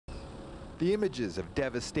The images of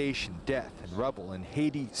devastation, death, and rubble in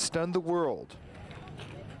Haiti stunned the world.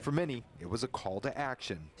 For many, it was a call to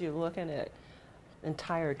action. You're looking at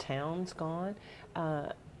entire towns gone.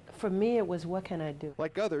 For me, it was, what can I do?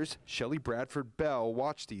 Like others, Shelley Bradford Bell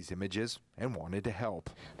watched these images and wanted to help.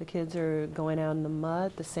 The kids are going out in the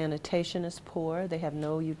mud. The sanitation is poor. They have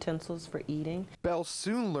no utensils for eating. Bell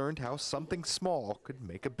soon learned how something small could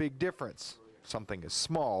make a big difference. Something as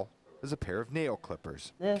small as a pair of nail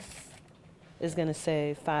clippers. This is going to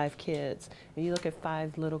save 5 kids. When you look at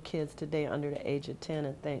 5 little kids today under the age of 10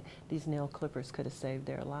 and think these nail clippers could have saved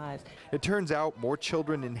their lives. It turns out more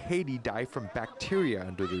children in Haiti die from bacteria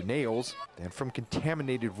under their nails than from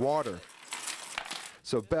contaminated water.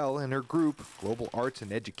 So Bell and her group, Global Arts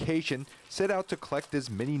and Education, set out to collect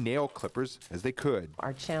as many nail clippers as they could.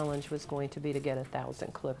 Our challenge was going to be to get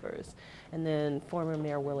 1,000 clippers. And then former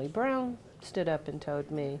Mayor Willie Brown stood up and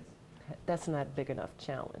told me, that's not a big enough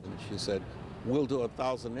challenge. She said, we'll do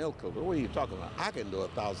 1,000 nail clippers. What are you talking about? I can do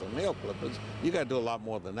 1,000 nail clippers. You got to do a lot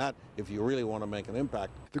more than that if you really want to make an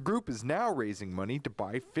impact. The group is now raising money to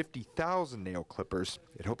buy 50,000 nail clippers.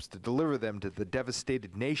 It hopes to deliver them to the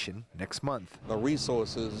devastated nation next month. The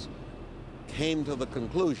resources came to the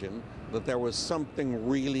conclusion that there was something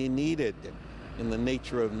really needed in the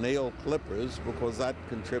nature of nail clippers because that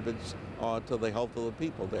contributes to the health of the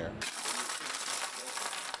people there.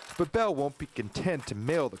 But Bell won't be content to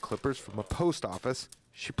mail the clippers from a post office.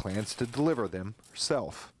 She plans to deliver them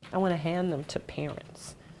herself. I want to hand them to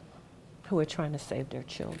parents who are trying to save their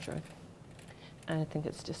children. And I think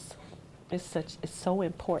it's so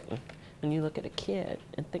important when you look at a kid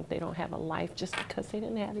and think they don't have a life just because they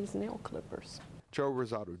didn't have these nail clippers. Joe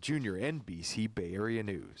Rosado Jr., NBC Bay Area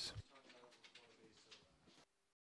News.